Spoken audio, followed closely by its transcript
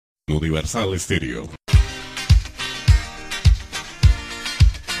Universal Stereo.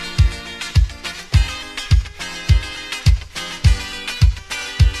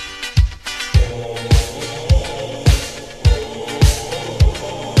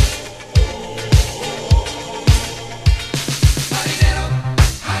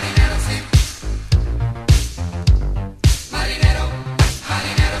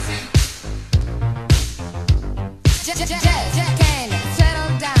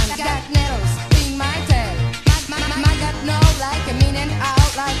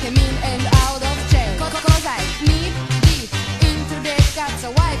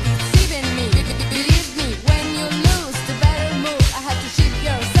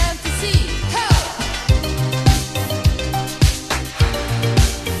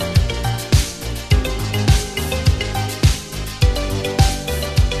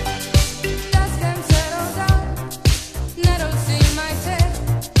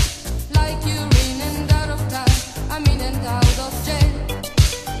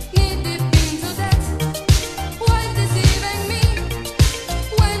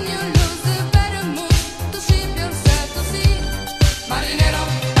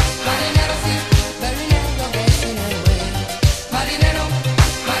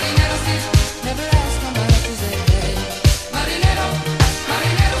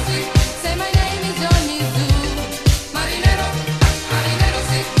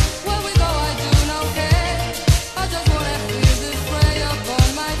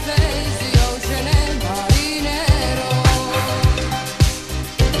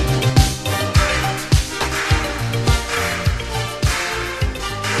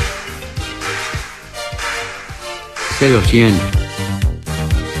 Los 100.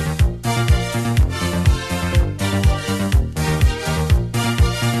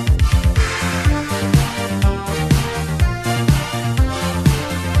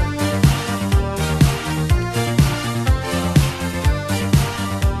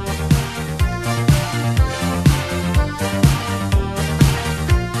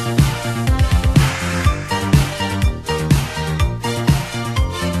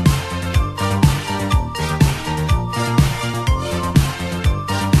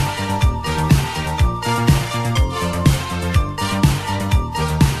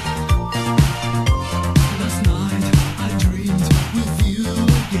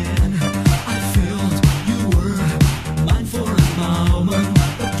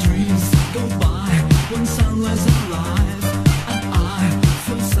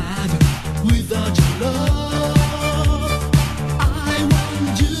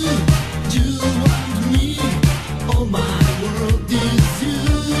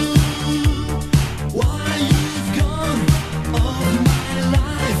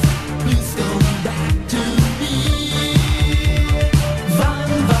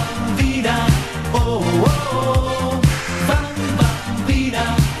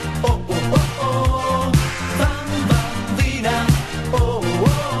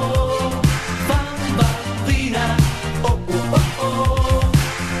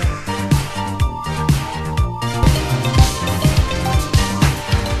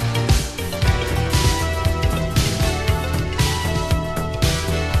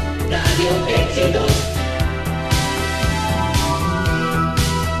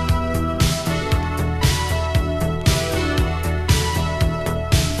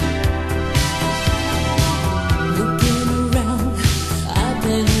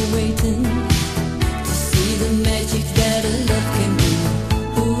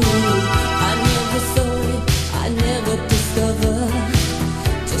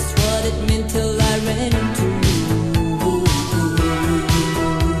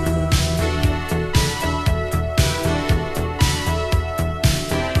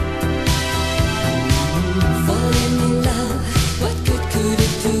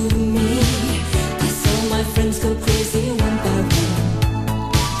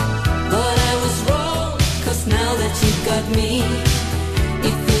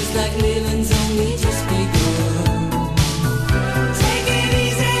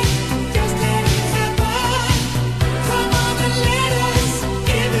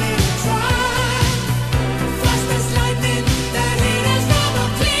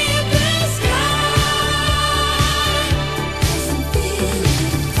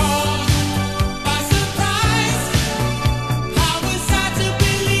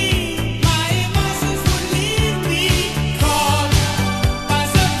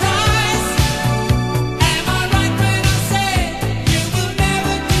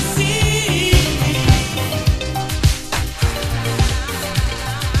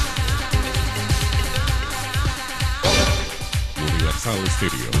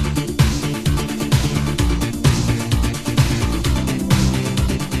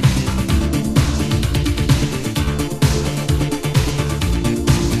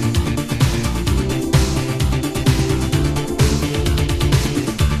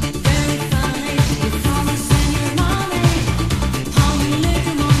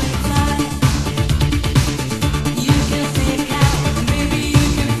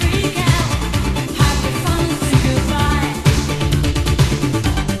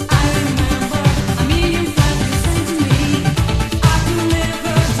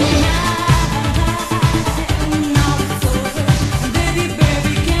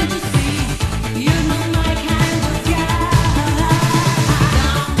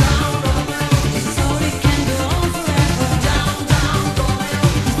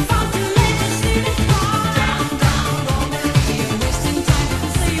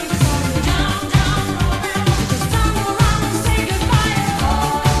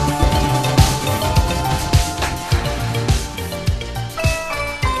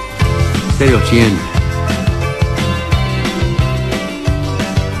 Stereo 100.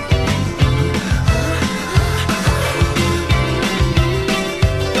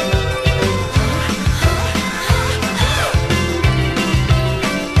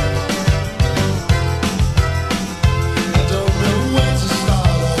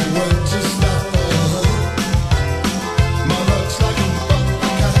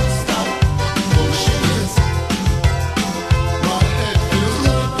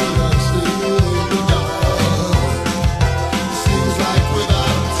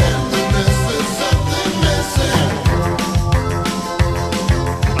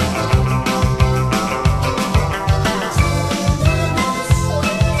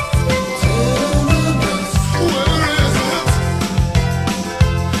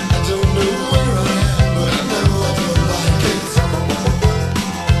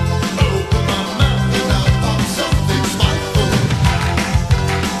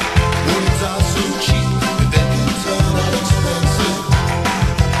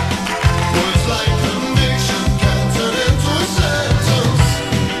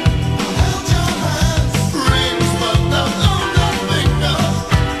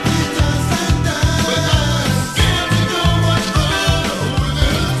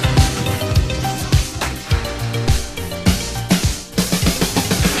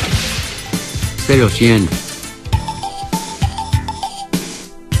 Stereo 100.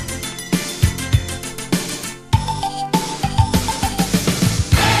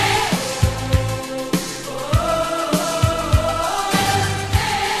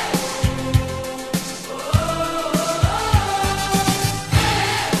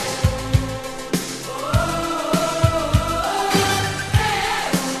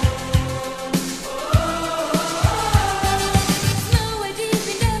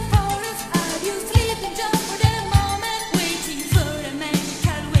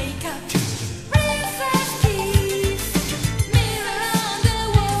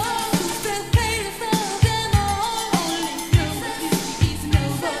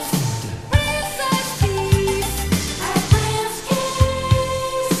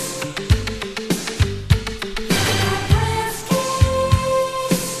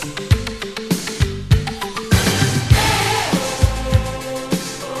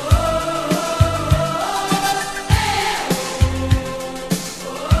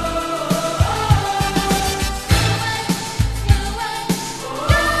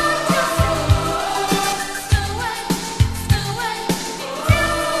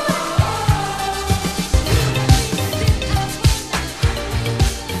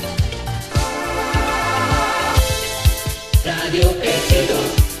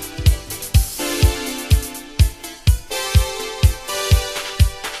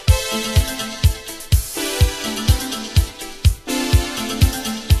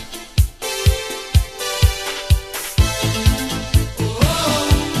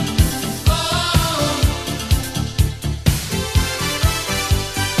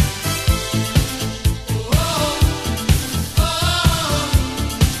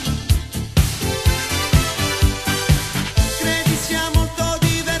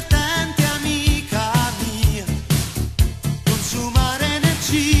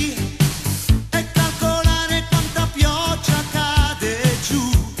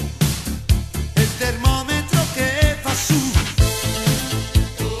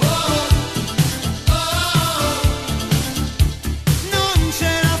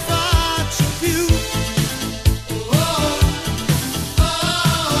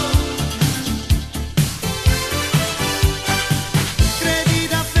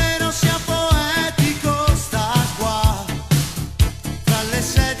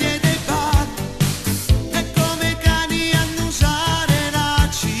 Said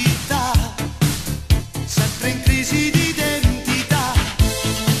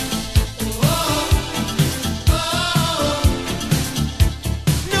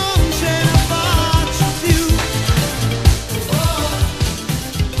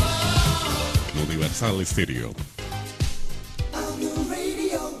Universal Stereo.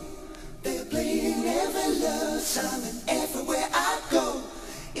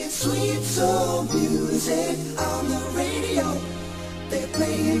 Sweet soul music on the radio. They're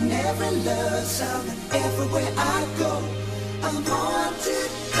playing every love song, and everywhere I go, I'm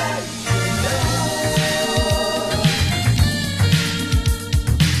haunted by your love.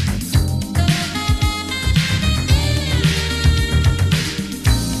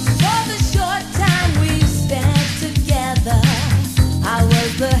 For the short time we spent together, I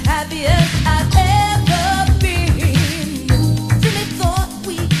was the happiest I've ever been. Really thought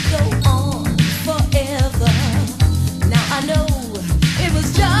we'd go on forever. Now I know it was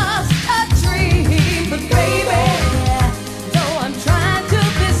just a dream, but baby, though I'm trying to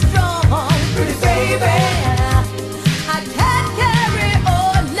be strong, pretty baby, I can't carry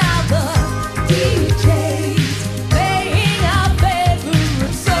on now. The DJ's playing our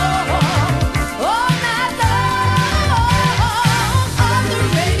favorite song all night long on the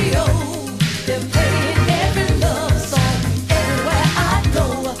radio. They're playing every love song everywhere I go.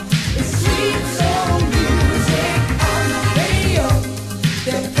 It's sweet soul music on the radio.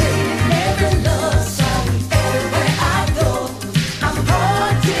 They're playing every love song everywhere I go. I'm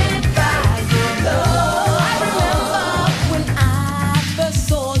haunted by your love. I remember when I first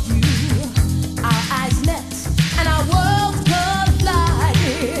saw you, our eyes met and our worlds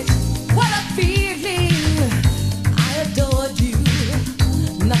collided. What a feeling! I adored you.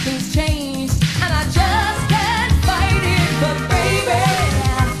 Nothing's changed and I just can't fight it. But baby,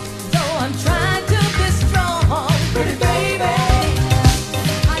 though I'm trying to be strong, pretty baby,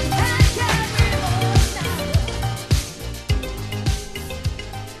 I can't carry on now.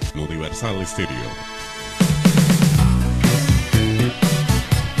 Universal Stereo.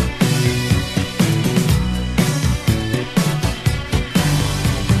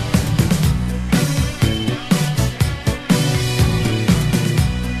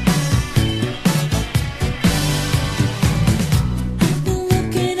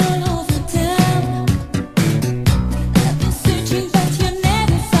 Looking all over town, I've been searching but you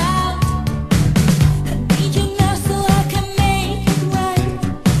never found. I need you now so I can make it right.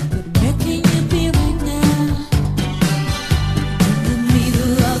 But where can you be right now? In the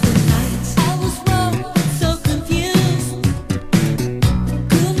middle of the night, I was wrong, so confused.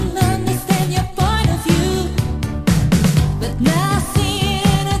 Couldn't understand your point of view. But now I see it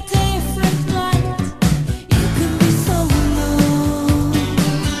in a different light. You can be so alone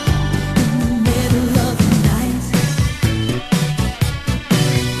in the middle of the night.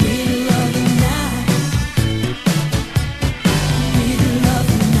 Middle of the night. Middle of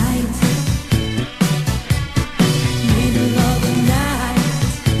the night. Middle of the night.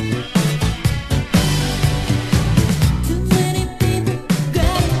 Too many people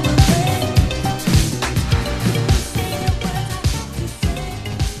got in my way. Say the words I have to say.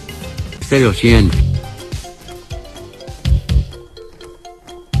 Usted lo siente.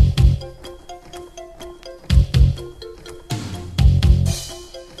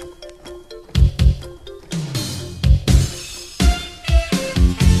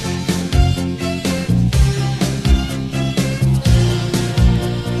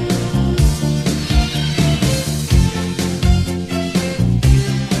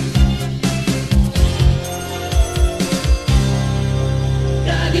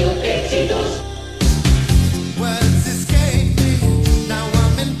 Radio Éxitos. Words escape me. Now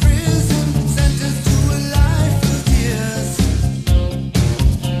I'm in prison, sentenced to a life of tears.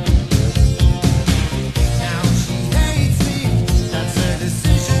 Now she hates me. That's her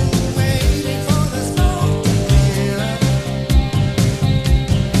decision. Waiting for the smoke to clear,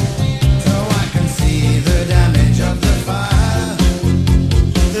 so I can see the damage of the fire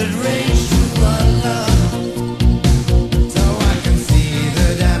that raged through our love. So I can see the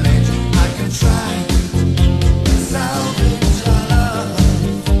damage. I can try to salvage our love.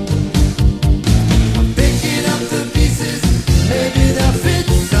 I'm picking up the pieces. Maybe they'll fit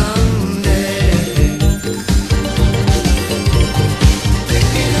someday.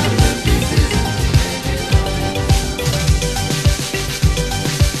 Picking up the pieces.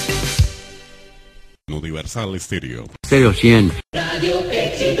 Universal Stereo. Usted lo siente. Radio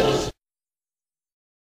Éxitos.